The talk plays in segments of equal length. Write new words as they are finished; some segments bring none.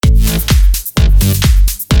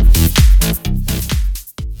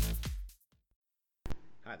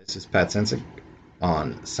This is Pat Sensick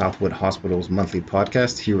on Southwood Hospital's monthly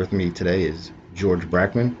podcast. Here with me today is George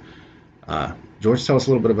Brackman. George, tell us a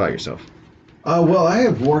little bit about yourself. Well, I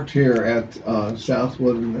have worked here at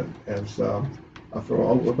Southwood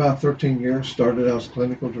for about 13 years. Started out as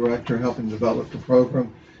clinical director, helping develop the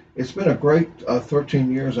program. It's been a great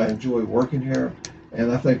 13 years. I enjoy working here,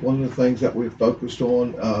 and I think one of the things that we've focused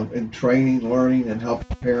on in training, learning, and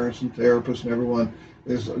helping parents and therapists and everyone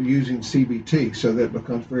is using CBT, so that it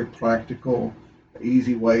becomes very practical,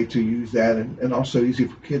 easy way to use that, and also easy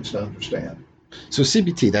for kids to understand. So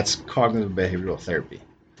CBT, that's cognitive behavioral therapy.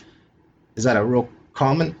 Is that a real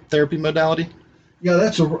common therapy modality? Yeah,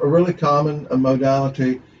 that's a really common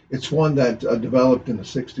modality. It's one that developed in the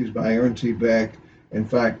 60s by Aaron T. Beck. In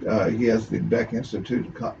fact, he has the Beck Institute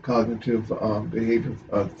of Cognitive Behavior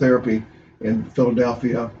Therapy in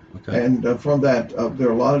Philadelphia. Okay. And from that, there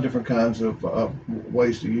are a lot of different kinds of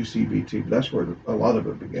ways to use CBT. But that's where a lot of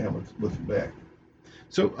it began with Beck.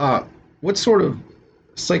 So, what sort of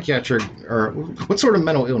psychiatric or what sort of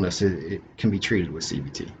mental illness can be treated with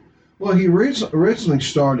CBT? Well, he originally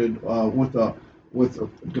started with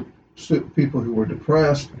people who were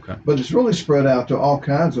depressed, Okay. but it's really spread out to all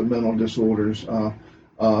kinds of mental disorders,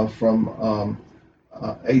 from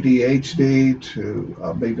ADHD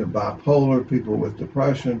to maybe bipolar, people with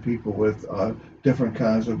depression, people with different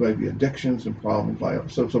kinds of maybe addictions and problems like that.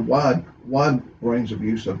 So it's a wide range of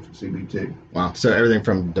use of CBT. Wow. So everything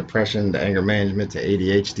from depression to anger management to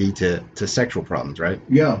ADHD to sexual problems, right?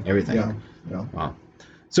 Yeah. Everything. Yeah. Wow.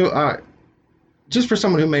 So, just for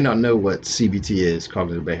someone who may not know what CBT is,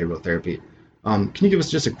 cognitive behavioral therapy, can you give us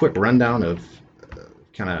just a quick rundown of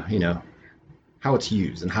kind of, how it's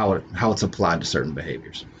used and how it's applied to certain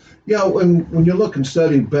behaviors? Yeah, when you look and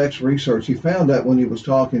study Beck's research, he found that when he was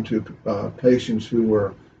talking to patients who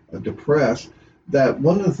were depressed, that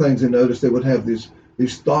one of the things they noticed, they would have these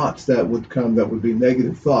thoughts that would come that would be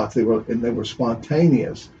negative thoughts. They were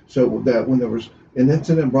spontaneous, so that when there was an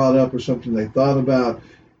incident brought up or something they thought about,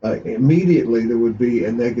 immediately there would be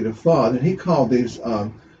a negative thought, and he called these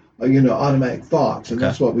automatic thoughts, and Okay.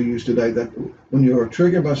 that's what we use today. That when you are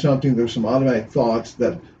triggered by something, there's some automatic thoughts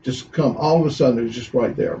that just come all of a sudden. They're just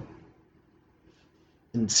right there.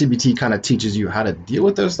 And CBT kind of teaches you how to deal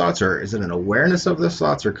with those thoughts, or is it an awareness of those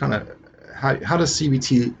thoughts, or kind of how does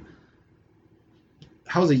CBT,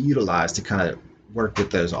 how is it utilized to kind of work with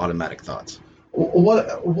those automatic thoughts?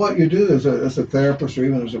 What you do as a therapist or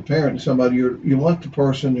even as a parent, somebody you want the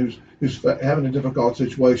person who's having a difficult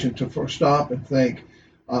situation to first stop and think,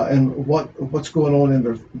 and what's going on in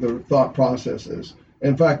their thought processes.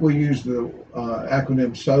 In fact, we use the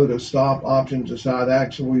acronym SOTA, Stop, Option, Decide,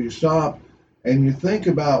 Action, where you stop and you think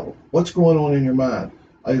about what's going on in your mind.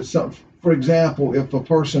 For example, if a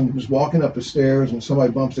person is walking up the stairs and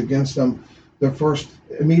somebody bumps against them, their first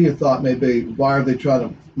immediate thought may be, why are they trying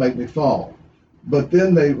to make me fall? But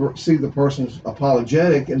then they see the person's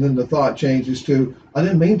apologetic, and then the thought changes to, I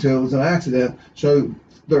didn't mean to, it was an accident. So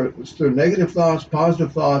their negative thoughts,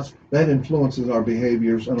 positive thoughts, that influences our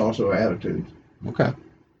behaviors and also our attitudes. Okay.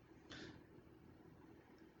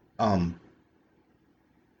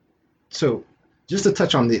 So just to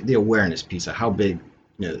touch on the awareness piece of how big,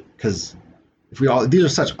 because if these are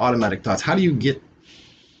such automatic thoughts, how do you get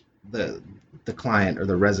the client or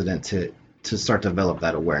the resident to start to develop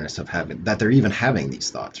that awareness of that they're even having these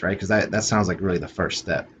thoughts, right? Because that sounds like really the first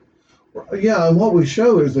step. Yeah, and what we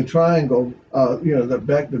show is the triangle, that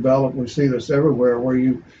Beck developed. We see this everywhere,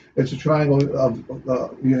 where it's a triangle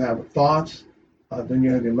of you have thoughts, then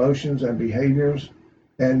you have emotions and behaviors,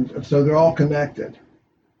 and so they're all connected.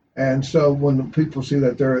 And so when people see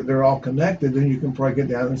that they're all connected, then you can break it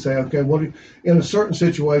down and say, okay, in a certain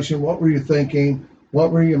situation, what were you thinking?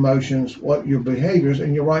 What were your emotions? What your behaviors?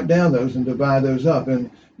 And you write down those and divide those up,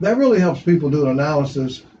 and that really helps people do an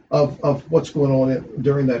analysis of what's going on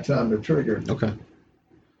during that time they're triggered. Okay.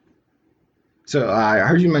 So I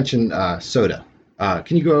heard you mention SOTA.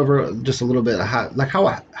 Can you go over just a little bit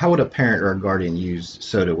how would a parent or a guardian use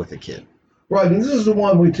SOTA with a kid? Right, and this is the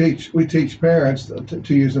one we teach parents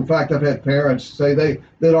to use. In fact, I've had parents say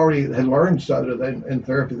they'd already had learned SOTA in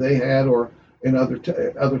therapy they had or in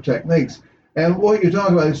other techniques. And what you're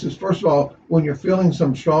talking about is first of all, when you're feeling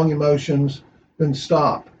some strong emotions, then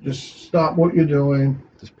stop. Just stop what you're doing.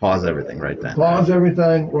 Just pause everything right then. Pause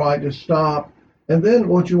everything, right? Just stop. And then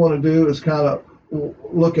what you want to do is kind of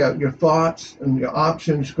look at your thoughts and your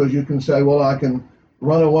options, because you can say, well, I can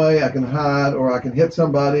run away, I can hide, or I can hit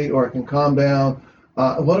somebody, or I can calm down.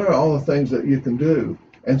 What are all the things that you can do?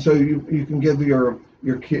 And so you can give your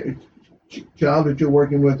child that you're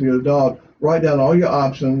working with, your adult, write down all your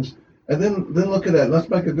options, And then look at that. Let's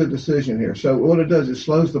make a good decision here. So what it does, it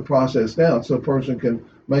slows the process down so a person can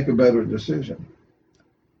make a better decision.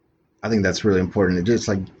 I think that's really important. It just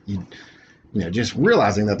like just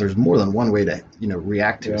realizing that there's more than one way to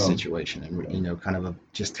react to a Yeah. situation, and kind of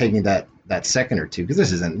just taking that second or two, because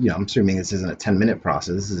this isn't I'm assuming this isn't a 10-minute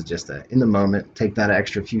process. This is just a in the moment, take that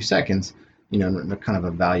extra few seconds, and kind of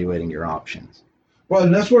evaluating your options. Well,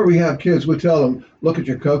 and that's where we have kids. We tell them, look at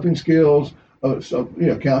your coping skills. So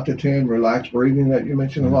count to 10, relax breathing that you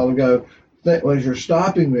mentioned a Mhm. while ago. As you're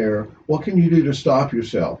stopping there, what can you do to stop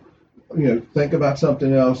yourself? Think about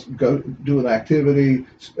something else. Go do an activity.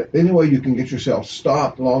 Any way you can get yourself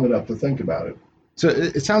stopped long enough to think about it. So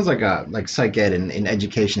it sounds like psych ed and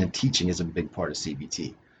education and teaching is a big part of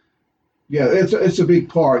CBT. Yeah, it's a big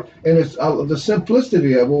part, and it's the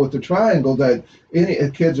simplicity of it with the triangle that any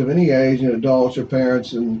kids of any age, and adults or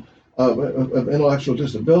parents, and of intellectual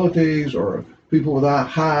disabilities or people with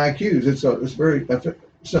high IQs, it's very a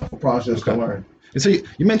simple process to Okay. learn. And so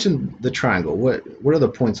you mentioned the triangle. What are the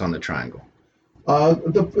points on the triangle?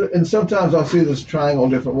 And sometimes I'll see this triangle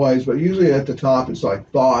in different ways, but usually at the top it's like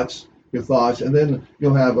your thoughts, and then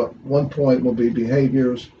you'll have one point will be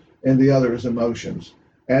behaviors, and the other is emotions.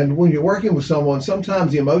 And when you're working with someone,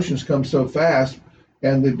 sometimes the emotions come so fast,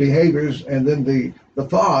 and the behaviors, and then the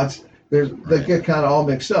thoughts, they Right. get kind of all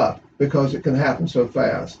mixed up because it can happen so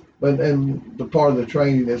fast. But and the part of the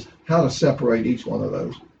training is how to separate each one of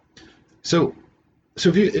those. So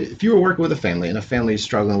if you were working with a family and a family is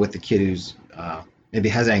struggling with the kid who's maybe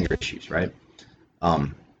has anger issues, right?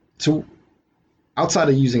 So outside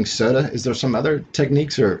of using soda, is there some other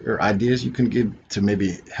techniques or ideas you can give to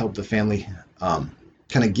maybe help the family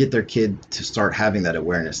kind of get their kid to start having that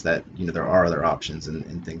awareness that there are other options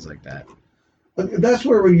and things like that? That's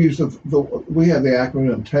where we use we have the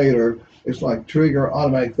acronym TAILOR. It's like trigger,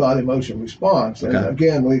 automatic thought, emotion, response. And Okay.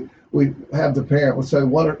 again, we have the parent will say,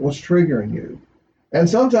 what's triggering you? And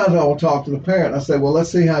sometimes I will talk to the parent. I say, well,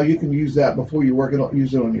 let's see how you can use that before you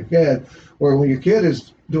use it on your kid. Where when your kid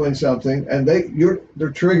is doing something and they're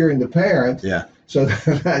triggering the parent, Yeah. so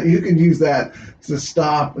that you can use that to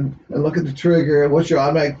stop and look at the trigger. What's your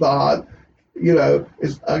automatic thought?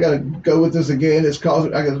 I got to go with this again. It's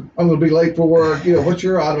causing. I'm going to be late for work. What's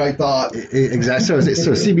your automatic thought? Exactly.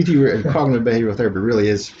 So CBT, cognitive behavioral therapy, really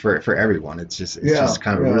is for everyone. It's just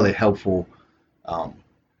kind of Yeah. really helpful. Um,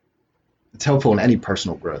 it's helpful in any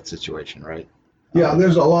personal growth situation, right? Yeah,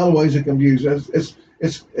 there's a lot of ways it can be used.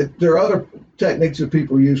 There are other techniques that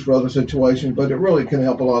people use for other situations, but it really can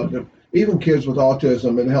help a lot of them. Even kids with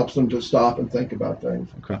autism, it helps them to stop and think about things.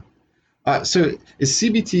 Okay. So is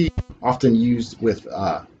CBT often used with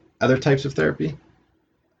other types of therapy?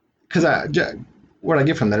 Because what I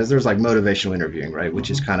get from that is there's like motivational interviewing, right? Which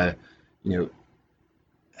is Mhm. kind of, you know,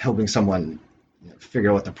 helping someone figure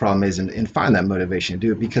out what the problem is and find that motivation to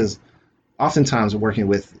do it. Because oftentimes working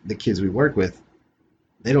with the kids we work with,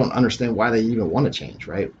 they don't understand why they even want to change,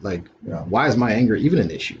 right? Like, Yeah, why is my anger even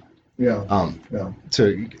an issue? yeah, Um, yeah.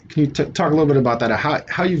 so can you talk a little bit about that?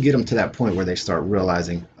 How you get them to that point where they start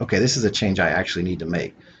realizing, okay, this is a change I actually need to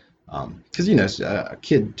make. Because, a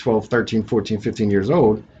kid 12, 13, 14, 15 years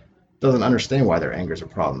old doesn't understand why their anger is a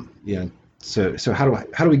problem. So how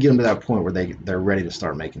do we get them to that point where they're ready to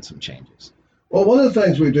start making some changes? Well, one of the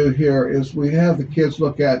things we do here is we have the kids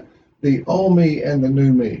look at the old me and the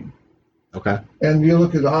new me. Okay. And you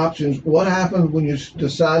look at the options. What happened when you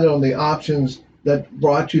decided on the options that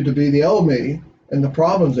brought you to be the old me and the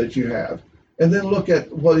problems that you have? And then look at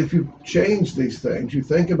what if you change these things, you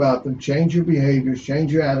think about them, change your behaviors,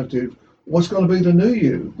 change your attitude, what's going to be the new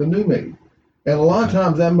you, the new me? And a lot of Okay.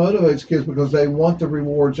 times that motivates kids because they want the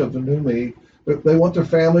rewards of the new me. They want their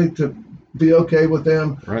family to be okay with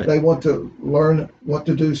them. Right. They want to learn what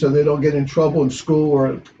to do so they don't get in trouble in school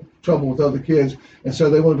or trouble with other kids. And so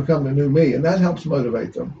they want to become the new me. And that helps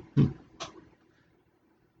motivate them.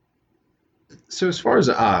 So as far as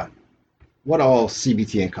what all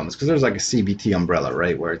CBT encompasses, because there's like a CBT umbrella,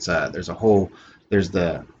 right? Where it's there's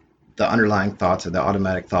the underlying thoughts or the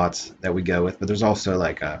automatic thoughts that we go with, but there's also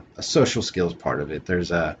like a social skills part of it.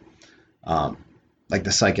 There's um, like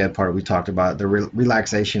the psych ed part we talked about, the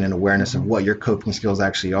relaxation and awareness of Mhm. what your coping skills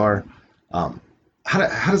actually are. Um, how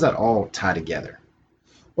does that all tie together?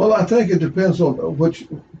 Well, I think it depends on which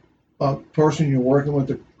person you're working with,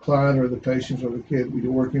 the client or the patient or the kid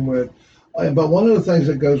you're working with. But one of the things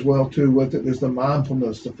that goes well too with it is the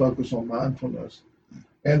mindfulness, to focus on mindfulness.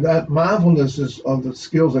 And that mindfulness is of the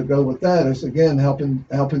skills that go with that is again helping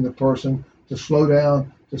the person to slow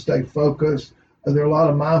down, to stay focused. And there are a lot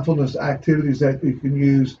of mindfulness activities that you can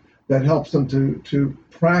use that helps them to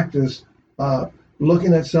practice uh,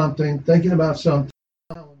 looking at something, thinking about something.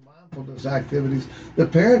 mindfulness activities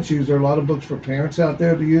that parents use. There are a lot of books for parents out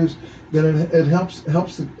there to use. Then it helps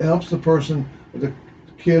the person, the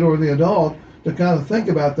kid or the adult, to kind of think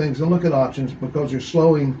about things and look at options because you're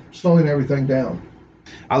slowing everything down.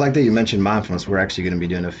 I like that you mentioned mindfulness. We're actually going to be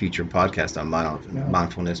doing a featured podcast on Yeah.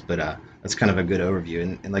 mindfulness, but that's kind of a good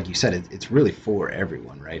overview. And like you said, it's really for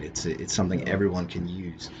everyone, right? It's something Yeah. everyone can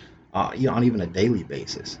use, on even a daily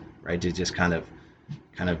basis, right? To just kind of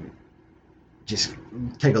just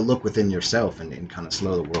take a look within yourself and kind of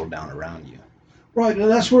slow the world down around you. Right, and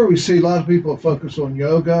that's where we see a lot of people focus on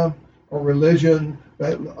yoga or religion.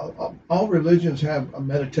 All religions have a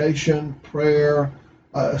meditation, prayer,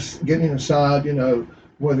 getting aside,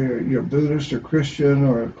 whether you're Buddhist or Christian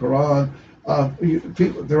or Quran.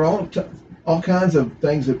 There are all kinds of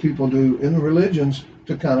things that people do in religions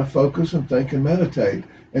to kind of focus and think and meditate.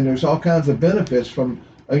 And there's all kinds of benefits from,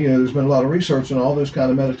 there's been a lot of research on all those kind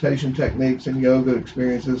of meditation techniques and yoga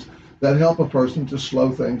experiences that help a person to slow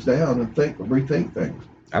things down and rethink things.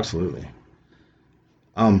 Absolutely.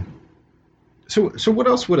 Um, so what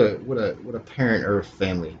else would a parent or a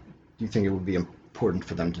family do you think it would be important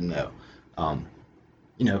for them to know? Um,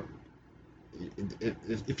 you know,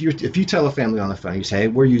 if you tell a family on the phone, you say, hey,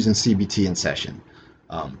 we're using CBT in session,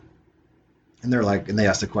 um, and they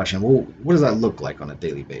ask the question, well, what does that look like on a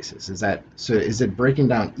daily basis? Is it breaking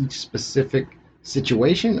down each specific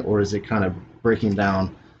situation, or is it kind of breaking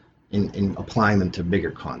down in applying them to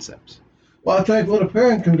bigger concepts? Well, I think what a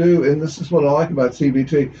parent can do, and this is what I like about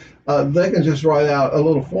CBT, they can just write out a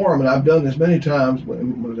little form, and I've done this many times when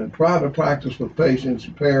I was in private practice with patients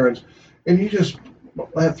and parents, and you just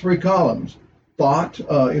have three columns: thought,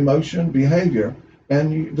 emotion, behavior.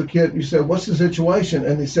 And the kid, you say, "What's the situation?"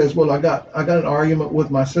 And he says, "Well, I got an argument with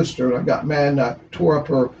my sister, and I got mad, and I tore up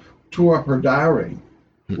her diary."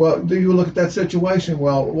 Well, do you look at that situation?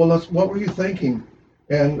 What were you thinking?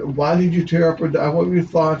 And why did you tear up her diary? What were your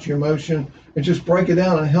thoughts, your emotion? And just break it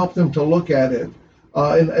down and help them to look at it.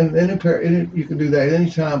 You can do that at any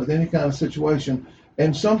time with any kind of situation.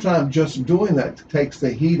 And sometimes just doing that takes the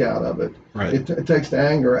heat out of it. Right. It takes the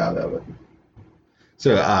anger out of it.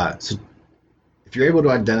 So if you're able to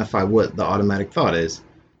identify what the automatic thought is,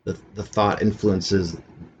 the thought influences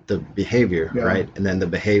the behavior, Yeah. right? And then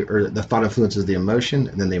the thought influences the emotion,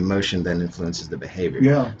 and then the emotion then influences the behavior.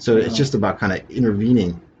 Yeah. So Yeah. it's just about kind of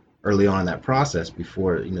intervening early on in that process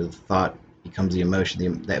before the thought becomes the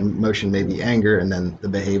emotion. That emotion may be anger, and then the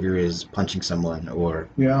behavior is punching someone or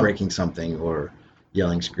Yeah. breaking something or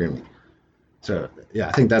yelling, screaming. So yeah,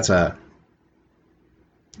 I think it's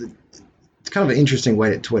kind of an interesting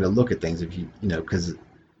way to look at things, if because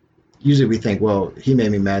usually we think, well, he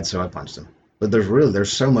made me mad, so I punched him. But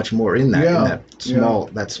there's so much more in that Yeah.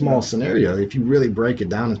 that small scenario. If you really break it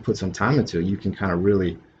down and put some time into it, you can kind of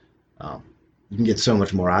really you can get so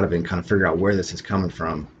much more out of it and kind of figure out where this is coming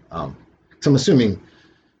from. So I'm assuming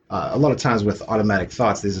a lot of times with automatic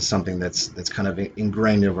thoughts, this is something that's kind of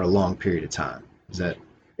ingrained over a long period of time. Is that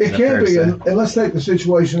It that can fair to be, say? and let's take the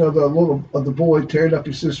situation of the boy tearing up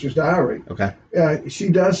his sister's diary. Okay. She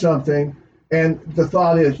does something, and the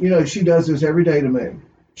thought is, she does this every day to me.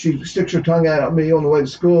 She sticks her tongue out at me on the way to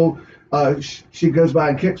school. She goes by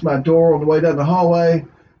and kicks my door on the way down the hallway.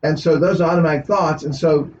 And so those are automatic thoughts. And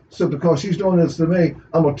so because she's doing this to me,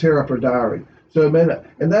 I'm going to tear up her diary. So,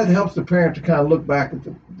 and that helps the parent to kind of look back at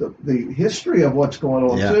the history of what's going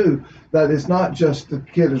on, Yeah. too. That it's not just the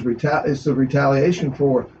kid it's the retaliation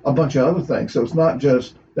for a bunch of other things. So it's not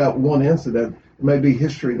just that one incident. It may be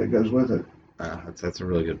history that goes with it. That's a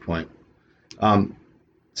really good point.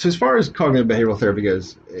 So as far as cognitive behavioral therapy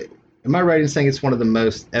goes, am I right in saying it's one of the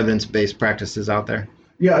most evidence-based practices out there?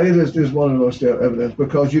 Yeah, it is one of the most evidence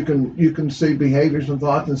because you can see behaviors and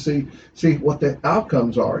thoughts and see what the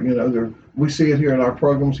outcomes are. We see it here in our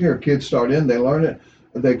programs here. Kids start in, they learn it,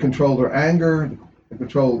 they control their anger, they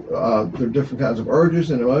control their different kinds of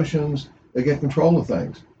urges and emotions. They get control of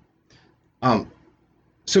things.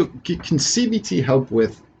 So can CBT help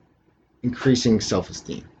with increasing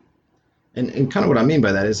self-esteem? And kind of what I mean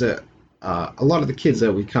by that is that a lot of the kids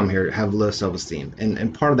that we come here have low self-esteem,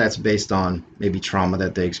 and part of that's based on maybe trauma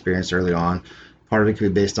that they experienced early on. Part of it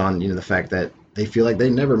could be based on the fact that they feel like they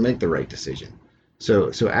never make the right decision. So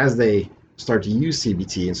as they start to use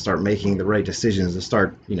CBT and start making the right decisions and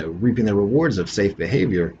start reaping the rewards of safe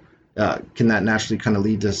behavior, can that naturally kind of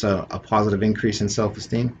lead to a positive increase in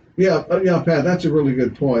self-esteem? Yeah, Pat, that's a really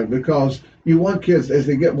good point because you want kids as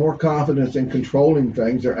they get more confidence in controlling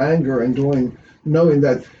things, their anger, and knowing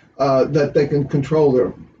that that they can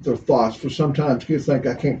control their thoughts. For sometimes kids think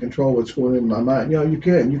I can't control what's going in my mind. You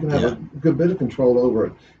can. You can have Yeah. a good bit of control over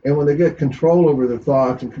it. And when they get control over their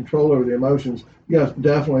thoughts and control over the emotions, yes,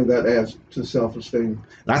 definitely that adds to self-esteem.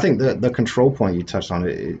 And I think the control point you touched on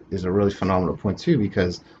is a really phenomenal point too,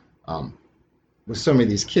 because um, with so many of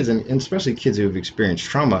these kids, and especially kids who have experienced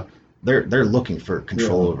trauma, they're looking for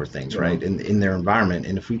control Yeah. over things, Yeah. right? In their environment,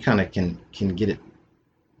 and if we kind of can get it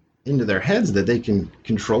into their heads that they can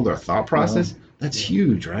control their thought Yeah. process, that's Yeah.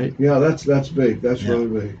 huge, right? Yeah, that's big. That's Yeah. really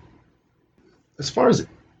big. As far as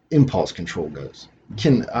impulse control goes,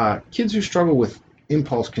 can kids who struggle with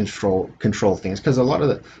impulse control things, because a lot of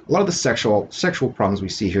the sexual problems we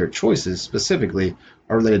see here at Choices specifically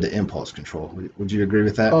are related to impulse control. Would you agree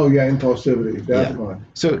with that? Oh yeah, impulsivity, Yeah. definitely.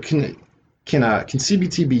 So can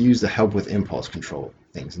CBT be used to help with impulse control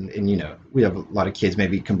things? And we have a lot of kids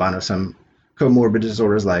maybe combined with some comorbid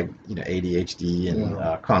disorders like ADHD and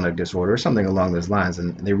Yeah. conduct disorder or something along those lines,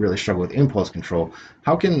 and they really struggle with impulse control.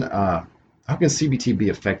 How can CBT be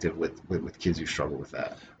effective with kids who struggle with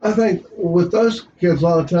that? I think with those kids, a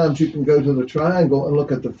lot of times you can go to the triangle and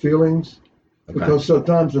look at the feelings, Okay. because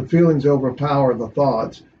sometimes the feelings overpower the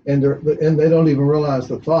thoughts, and they don't even realize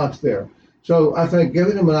the thoughts there. So I think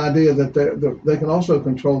giving them an idea that they can also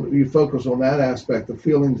control. You focus on that aspect, the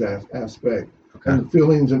feelings aspect, Okay. and the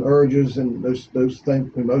feelings and urges and those things,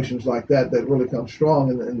 emotions like that really come strong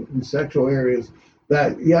in sexual areas.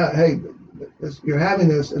 That yeah, hey, you're having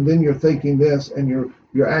this, and then you're thinking this, and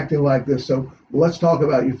you're acting like this. So let's talk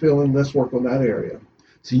about you feeling. Let's work on that area.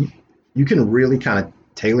 So you can really kind of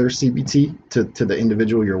tailor CBT to the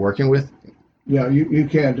individual you're working with. Yeah, you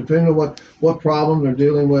can, depending on what problem they're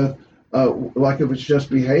dealing with. Like if it's just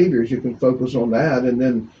behaviors, you can focus on that, and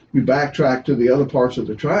then you backtrack to the other parts of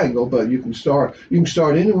the triangle. But you can start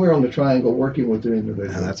anywhere on the triangle working with an And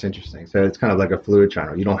individual. that's interesting. So it's kind of like a fluid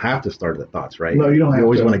channel. You don't have to start at the thoughts, right? No, you don't You have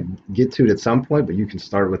always to. want to get to it at some point, but you can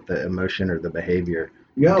start with the emotion or the behavior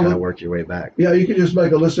Yeah, and kind of look, work your way back. yeah, you can just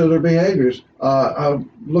make a list of their behaviors. I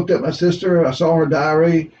looked at my sister. I saw her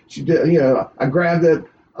diary. She did. I grabbed it,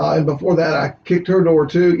 and before that, I kicked her door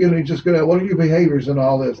too. You just go, what are your behaviors in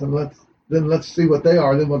all this, and let's see what they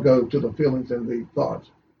are. Then we'll go to the feelings and the thoughts.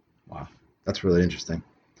 Wow, that's really interesting.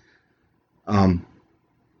 Um,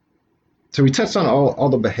 so we touched on all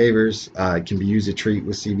the behaviors can be used to treat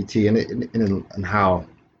with CBT, and how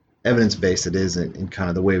evidence based it is, and kind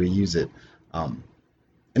of the way we use it. Um,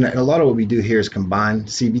 and a lot of what we do here is combine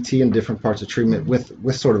CBT and different parts of treatment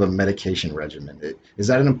with sort of a medication regimen.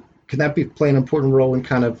 Can that play an important role in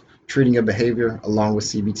kind of treating a behavior along with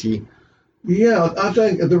CBT? Yeah, I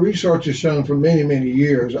think the research has shown for many, many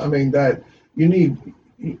years. I mean that you need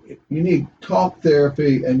you need talk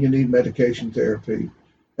therapy and you need medication therapy,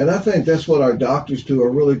 and I think that's what our doctors do a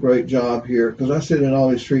really great job here. Because I sit in all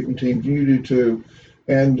these treatment teams, you do too,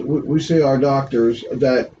 and we see our doctors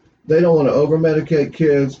that they don't want to over medicate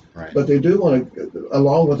kids, Right. but they do want to,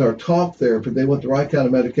 along with our talk therapy, they want the right kind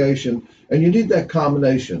of medication, and you need that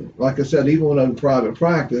combination. Like I said, even when I'm in private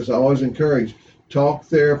practice, I always encourage talk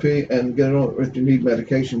therapy and get on. If you need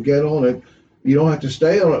medication, get on it. You don't have to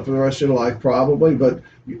stay on it for the rest of your life probably, but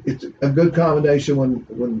it's a good combination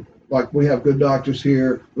when like we have good doctors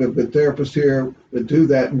here, we have good therapists here that do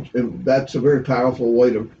that, and that's a very powerful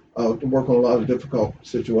way to work on a lot of difficult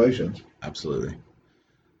situations. Absolutely.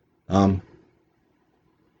 Um,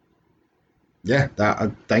 yeah.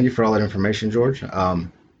 Thank you for all that information, George. Do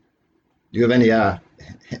you have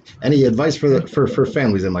any advice for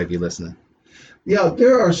families that might be listening? Yeah,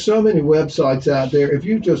 there are so many websites out there. If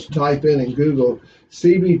you just type in Google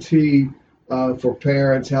CBT for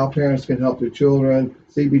parents, how parents can help their children,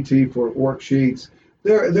 CBT for worksheets.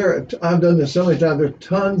 I've done this so many times. There are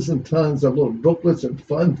tons and tons of little booklets and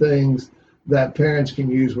fun things that parents can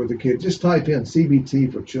use with the kids. Just type in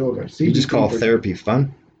CBT for children. You just call for therapy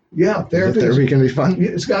fun? Yeah, Therapy can be fun?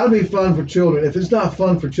 It's got to be fun for children. If it's not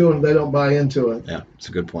fun for children, they don't buy into it. Yeah, it's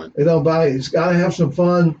a good point. They don't buy it. It's got to have some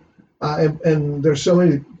fun. And there's so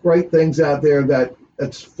many great things out there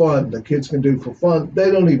that's fun that kids can do for fun.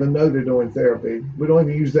 They don't even know they're doing therapy. We don't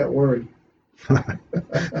even use that word.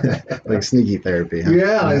 Like sneaky therapy, huh?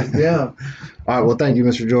 Yeah, yeah, All right. Well, thank you,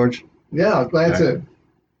 Mr. George. yeah. Glad All to. right.